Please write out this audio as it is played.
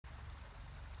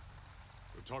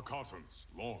The Tarkatans,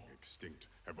 long extinct,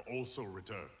 have also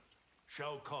returned.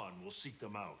 Shao Kahn will seek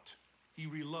them out. He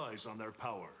relies on their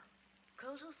power.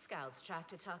 Kotal scouts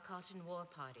tracked a Tarkatan war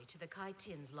party to the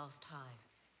Kaitin's lost hive,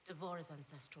 Devora's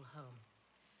ancestral home.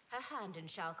 Her hand in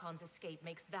Shao Kahn's escape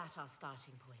makes that our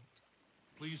starting point.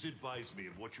 Please advise me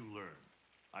of what you learn.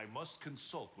 I must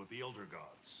consult with the Elder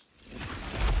Gods.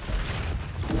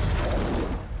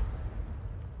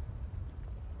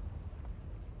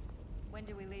 When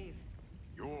do we leave?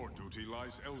 Your duty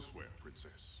lies elsewhere,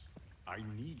 Princess. I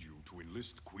need you to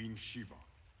enlist Queen Shiva.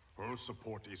 Her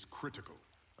support is critical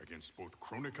against both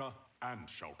Kronika and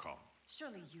Shao Kahn.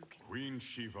 Surely you can... Queen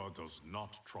Shiva does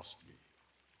not trust me.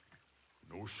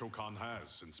 No Shokan has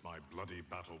since my bloody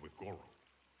battle with Goro.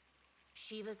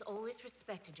 Shiva's always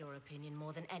respected your opinion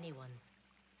more than anyone's.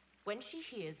 When she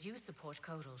hears you support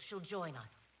Kotal, she'll join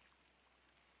us.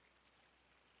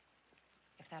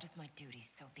 If that is my duty,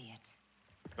 so be it.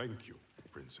 Thank you,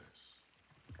 Princess.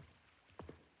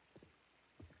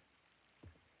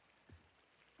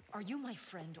 Are you my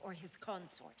friend or his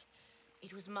consort?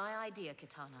 It was my idea,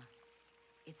 Kitana.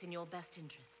 It's in your best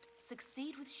interest.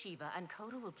 Succeed with Shiva, and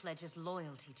Kotal will pledge his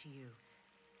loyalty to you.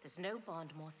 There's no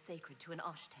bond more sacred to an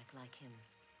Oshtek like him.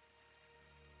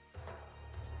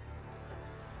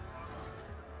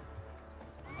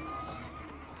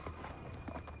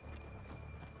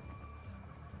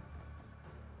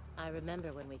 I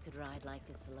remember when we could ride like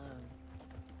this alone.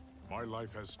 My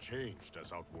life has changed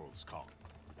as Outworlds come.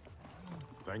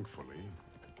 Thankfully,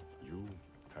 you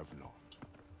have not.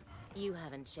 You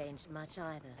haven't changed much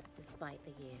either, despite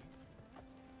the years.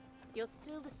 You're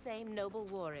still the same noble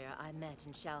warrior I met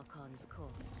in Shao Kahn's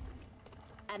court.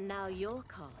 And now you're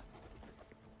Khan.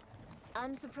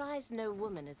 I'm surprised no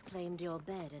woman has claimed your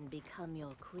bed and become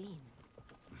your queen.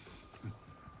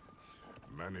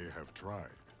 Many have tried.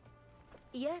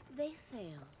 Yet they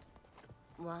failed.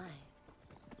 Why?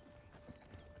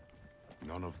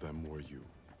 None of them were you.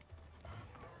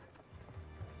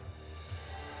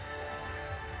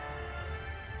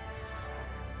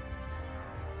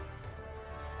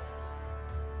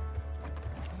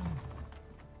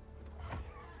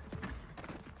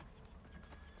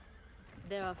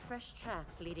 There are fresh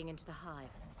tracks leading into the hive.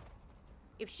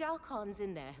 If Shao Kahn's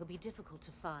in there, he'll be difficult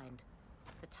to find.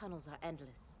 The tunnels are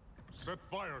endless. Set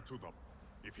fire to them.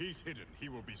 If he's hidden, he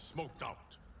will be smoked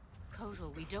out.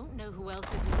 Kotal, we don't know who else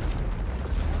is in there.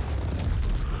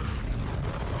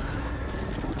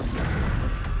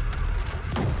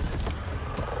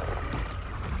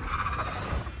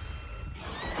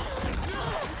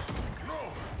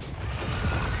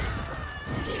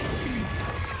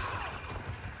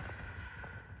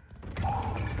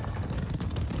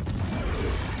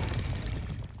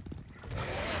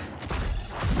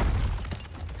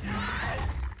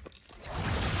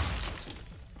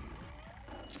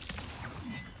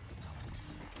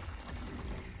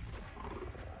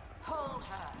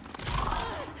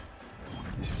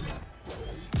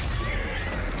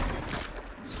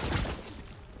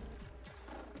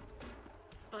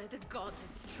 By the gods,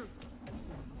 it's true.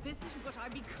 This is what I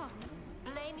become.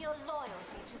 Blame your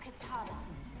loyalty to Kitana.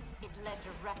 It led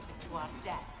directly to our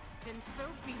death. Then so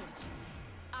be it.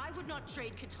 I would not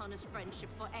trade Kitana's friendship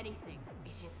for anything.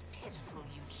 It is pitiful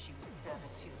you choose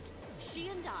servitude. She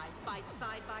and I fight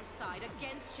side by side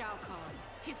against Shao Kahn.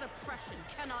 His oppression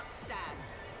cannot stand.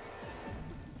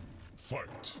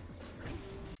 Fight!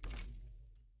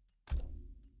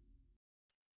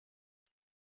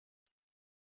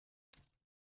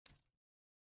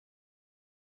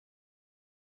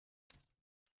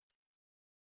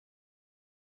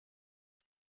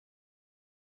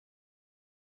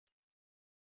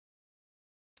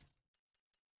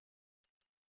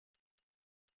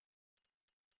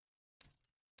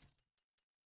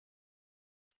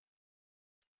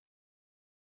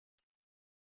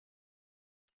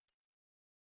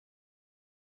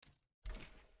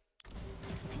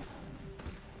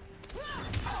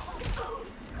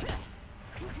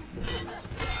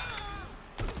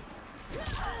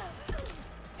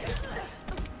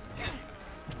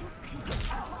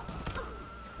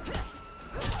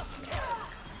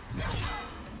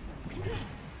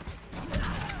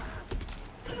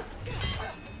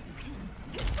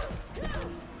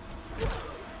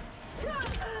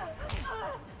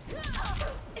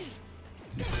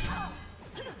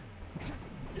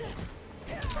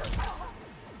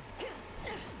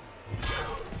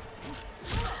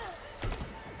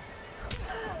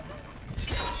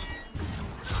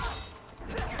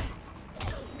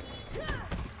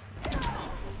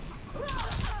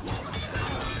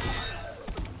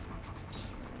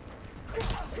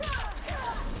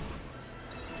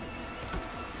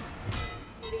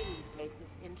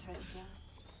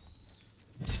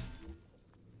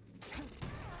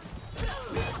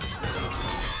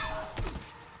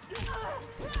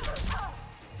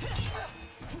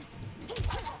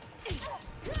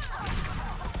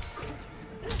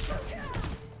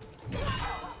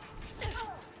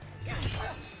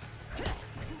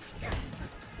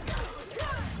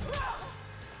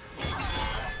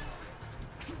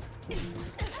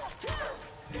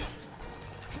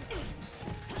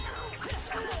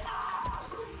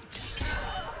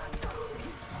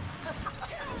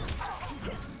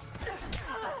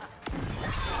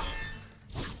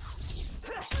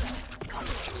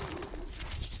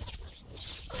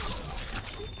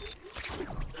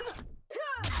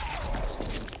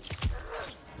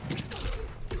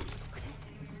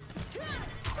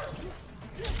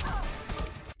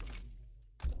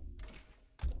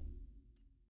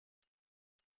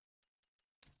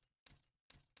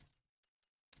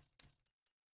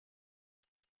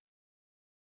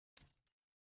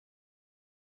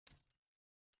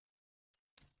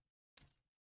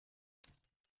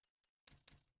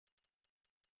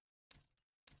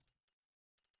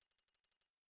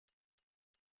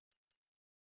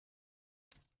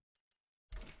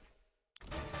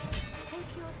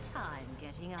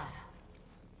 getting up.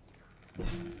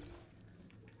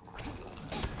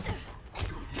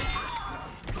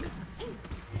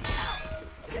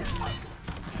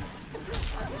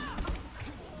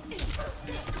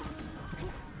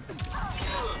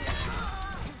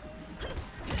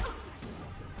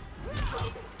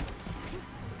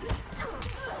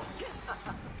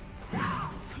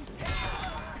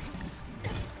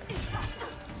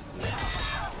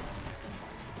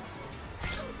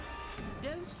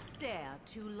 Don't stare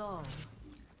too long.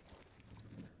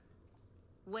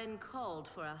 When called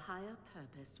for a higher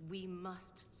purpose, we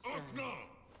must serve.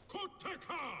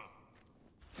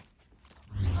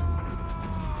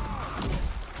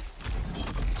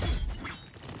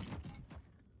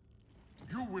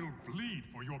 You will bleed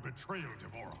for your betrayal,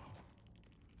 Devora.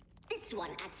 This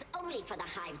one acts only for the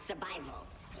Hive's survival.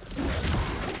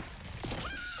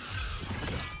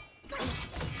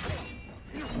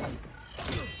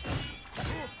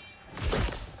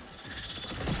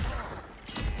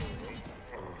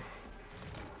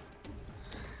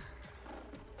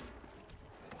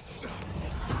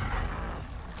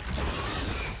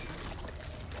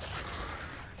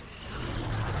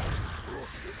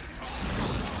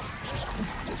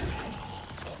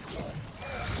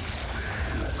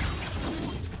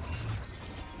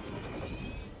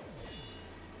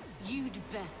 You'd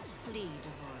best flee,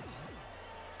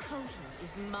 Devora. Kotor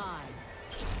is mine.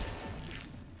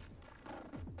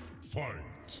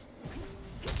 Fight!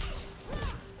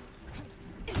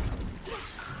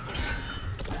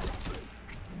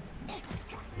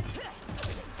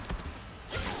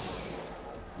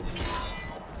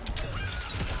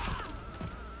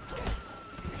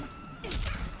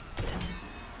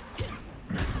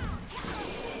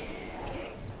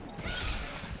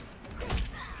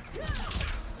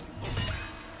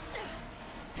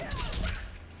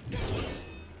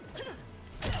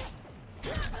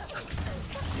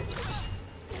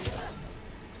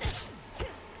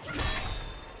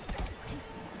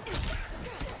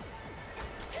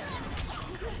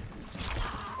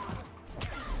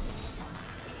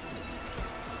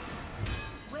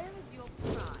 Where is your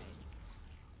pride?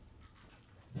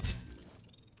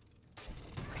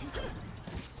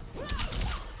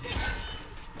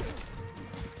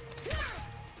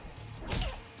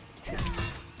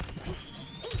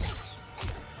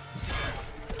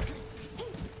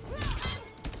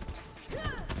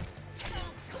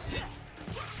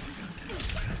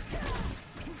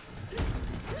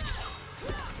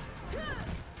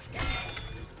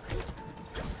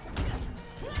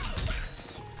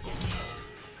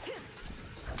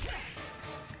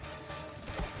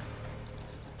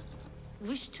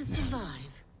 Wish to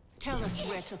survive? Tell us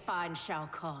where to find Shao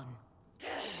Kahn.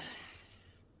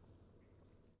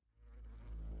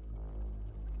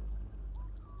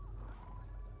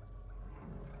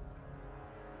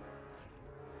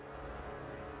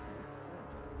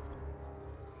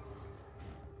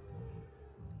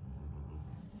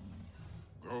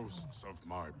 Ghosts of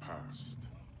my past.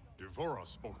 Devora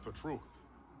spoke the truth.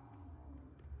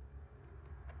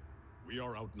 We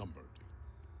are outnumbered.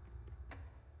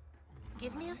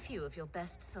 Give me a few of your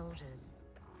best soldiers.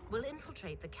 We'll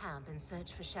infiltrate the camp and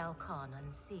search for Shao Kahn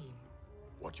unseen.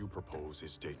 What you propose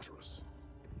is dangerous.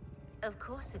 Of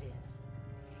course it is.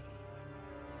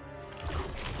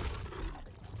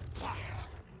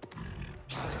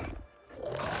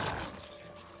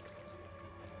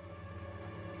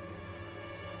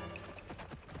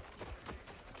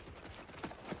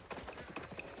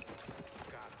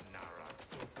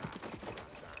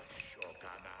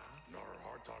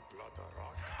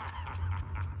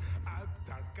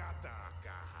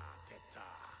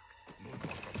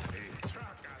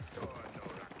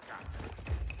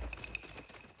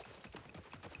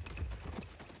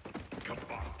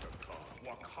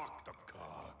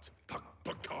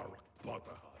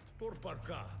 Por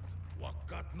parcat,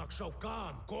 wakat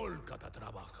magsaukan kol kata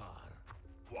trabajar.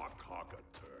 Wakaka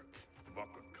Turk,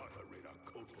 Wakakata Reda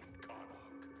Kotum Kanak.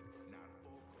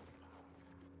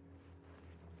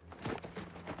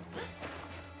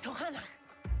 Tohana,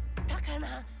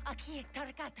 takana aki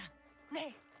tarakata.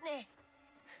 Ne.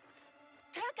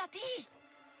 Trakati.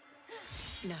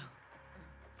 No,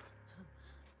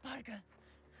 Parga.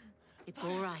 it's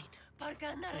all right.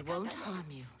 Parga We narakata. won't harm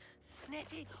you.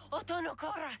 Neti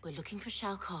otonokora. We're looking for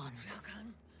Shao Kahn.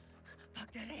 Shokan.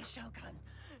 Pagdare Shokan.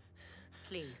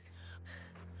 Please.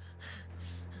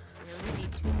 We only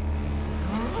need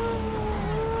you.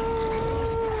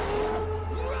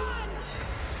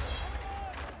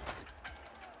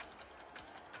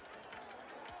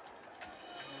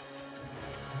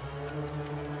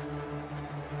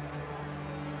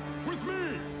 With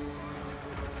me!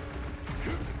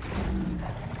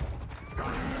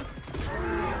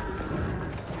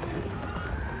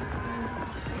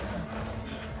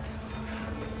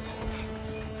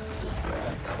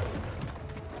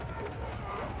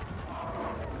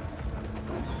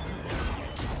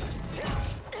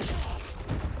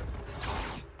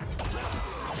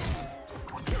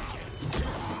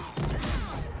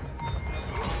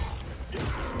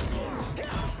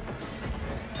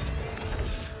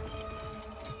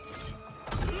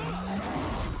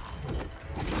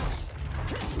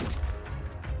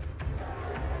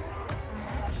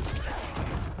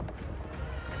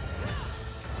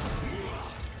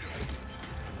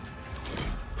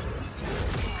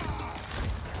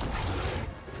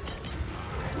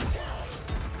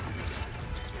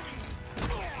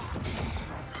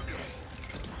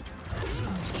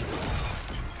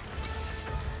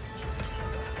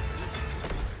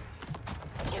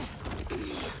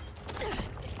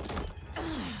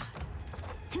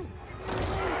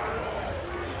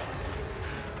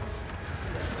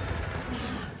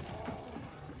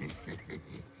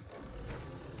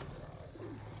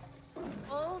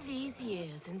 these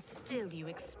years, and still you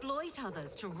exploit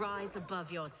others to rise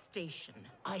above your station.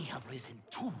 I have risen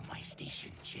to my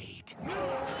station, Jade.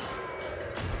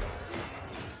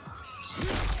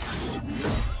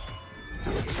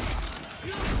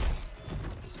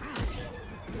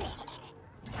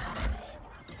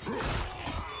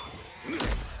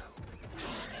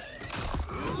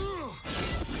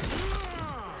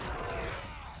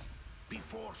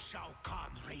 Before Shao Kahn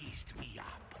raised me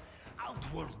up,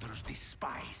 Outworlders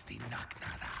despised the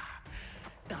Naknada.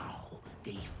 Now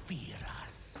they fear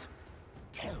us.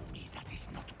 Tell me that is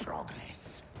not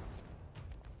progress.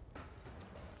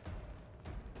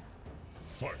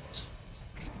 Fight!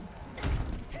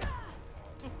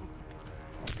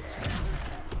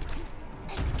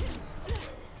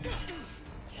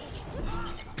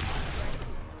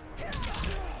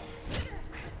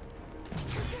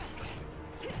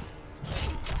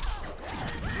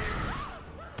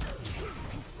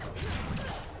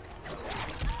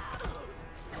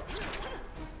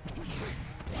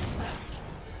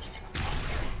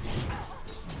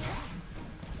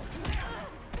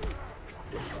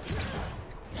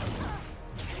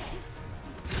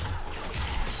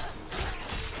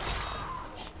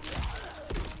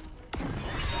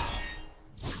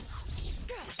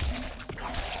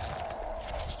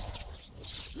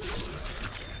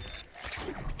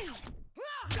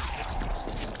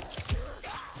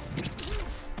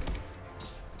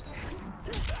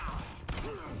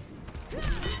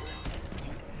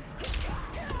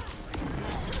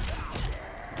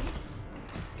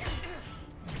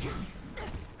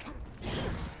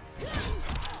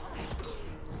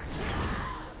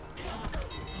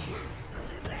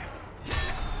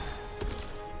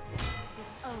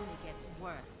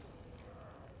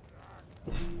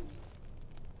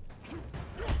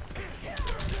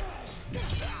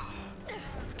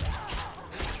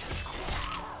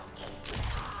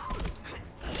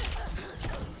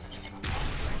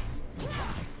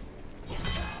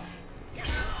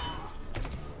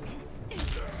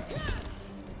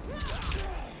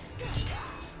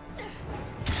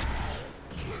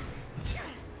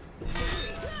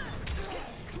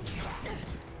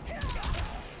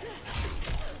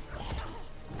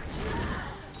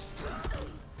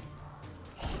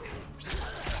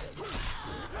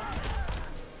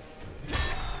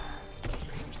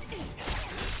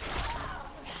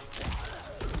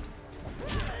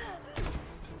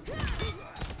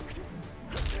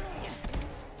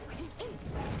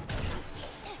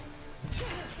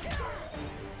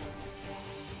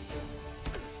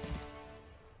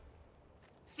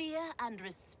 And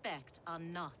respect are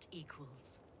not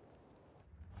equals.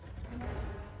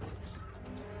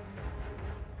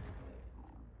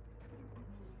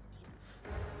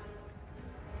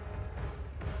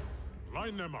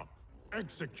 Line them up.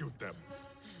 Execute them.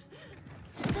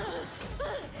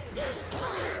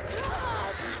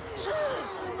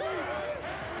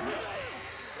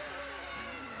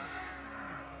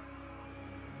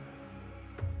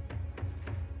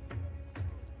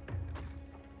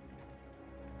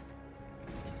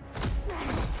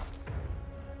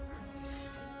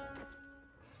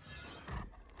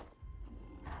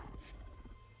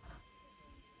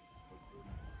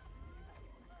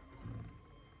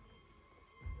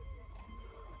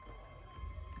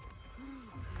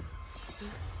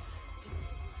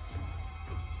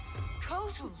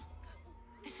 Kotal!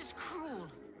 This is cruel.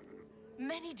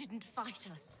 Many didn't fight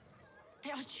us.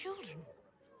 They are children.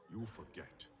 You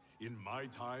forget. In my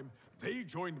time, they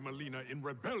joined Melina in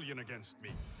rebellion against me.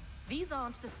 These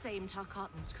aren't the same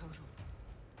Tarkatans, Kotal.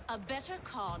 A better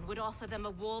Khan would offer them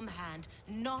a warm hand,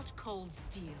 not cold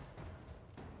steel.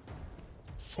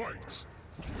 Fight!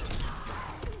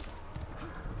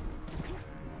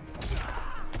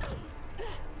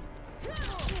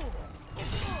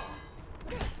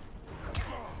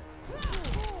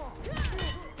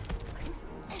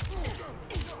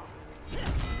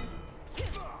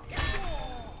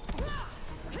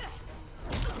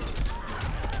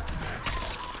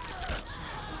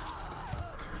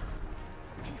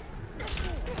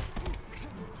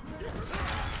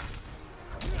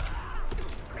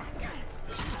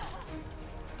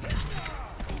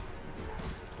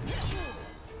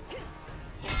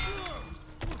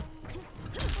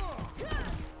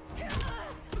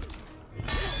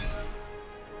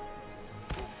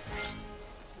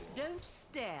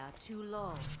 Too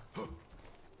long.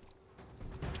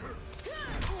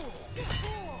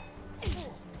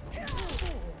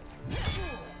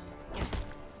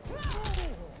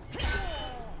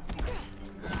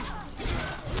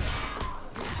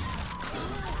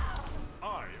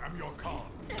 I am your Khan.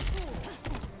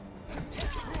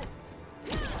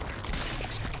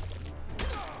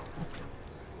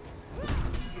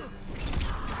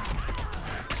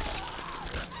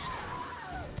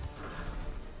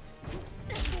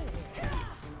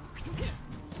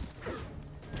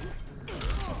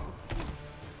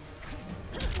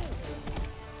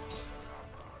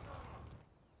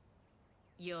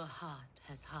 Your heart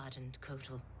has hardened,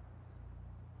 Kotal.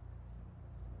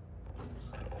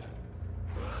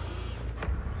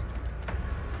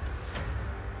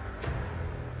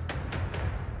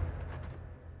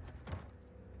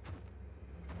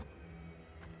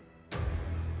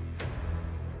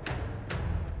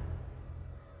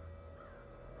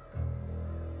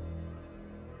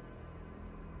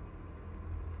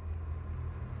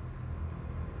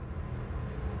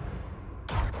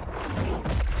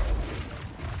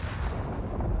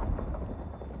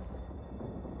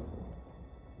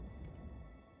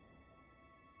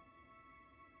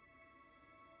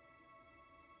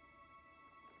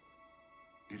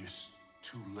 It is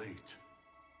too late.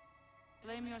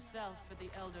 Blame yourself for the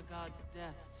Elder God's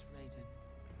deaths, Raiden.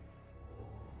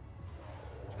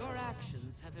 Your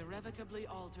actions have irrevocably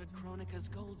altered Kronika's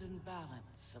golden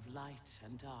balance of light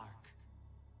and dark.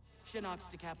 Shinnok's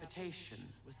decapitation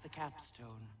was the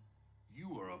capstone.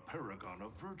 You are a paragon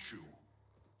of virtue.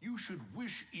 You should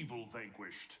wish evil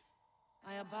vanquished.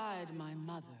 I abide my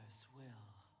mother's will.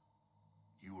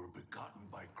 You were begotten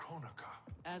by Kronika.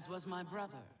 As was my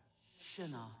brother,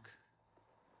 Shinnok.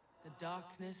 The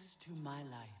darkness to my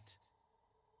light.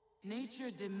 Nature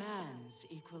demands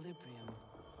equilibrium.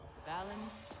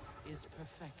 Balance is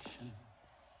perfection.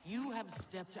 You have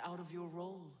stepped out of your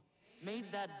role,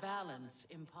 made that balance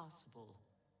impossible.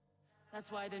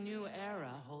 That's why the new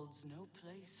era holds no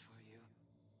place for you.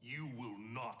 You will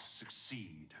not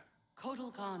succeed.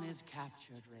 Kotal Khan is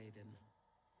captured, Raiden.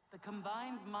 The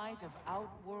combined might of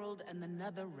Outworld and the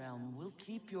Netherrealm will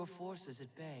keep your forces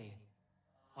at bay,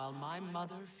 while my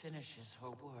mother finishes her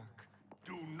work.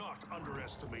 Do not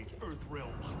underestimate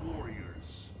Earthrealm's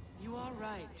warriors. You are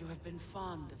right to have been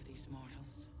fond of these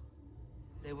mortals.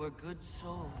 They were good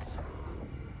souls.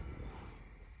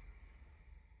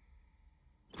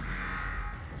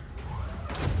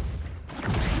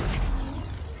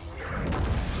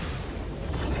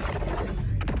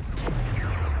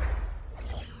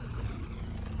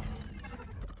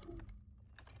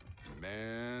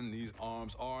 Man, these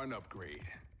arms are an upgrade.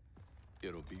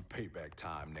 It'll be payback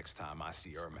time next time I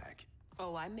see Ermac.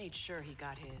 Oh, I made sure he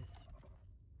got his.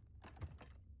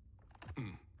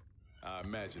 I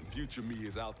imagine future me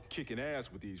is out kicking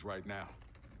ass with these right now.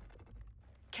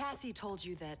 Cassie told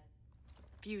you that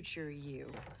future you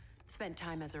spent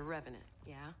time as a revenant,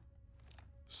 yeah?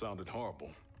 Sounded horrible.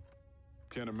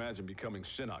 Can't imagine becoming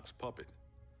Shinnok's puppet.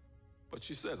 But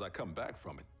she says I come back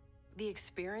from it. The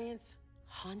experience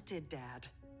haunted Dad.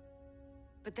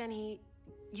 But then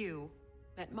you,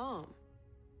 met Mom.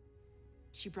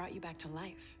 She brought you back to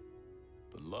life.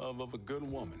 The love of a good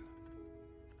woman.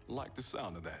 Like the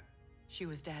sound of that. She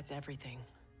was Dad's everything.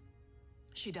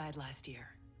 She died last year.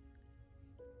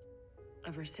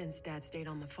 Ever since Dad stayed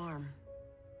on the farm,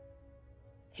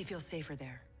 he feels safer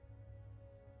there.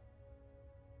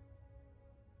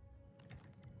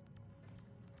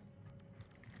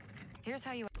 Here's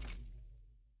how you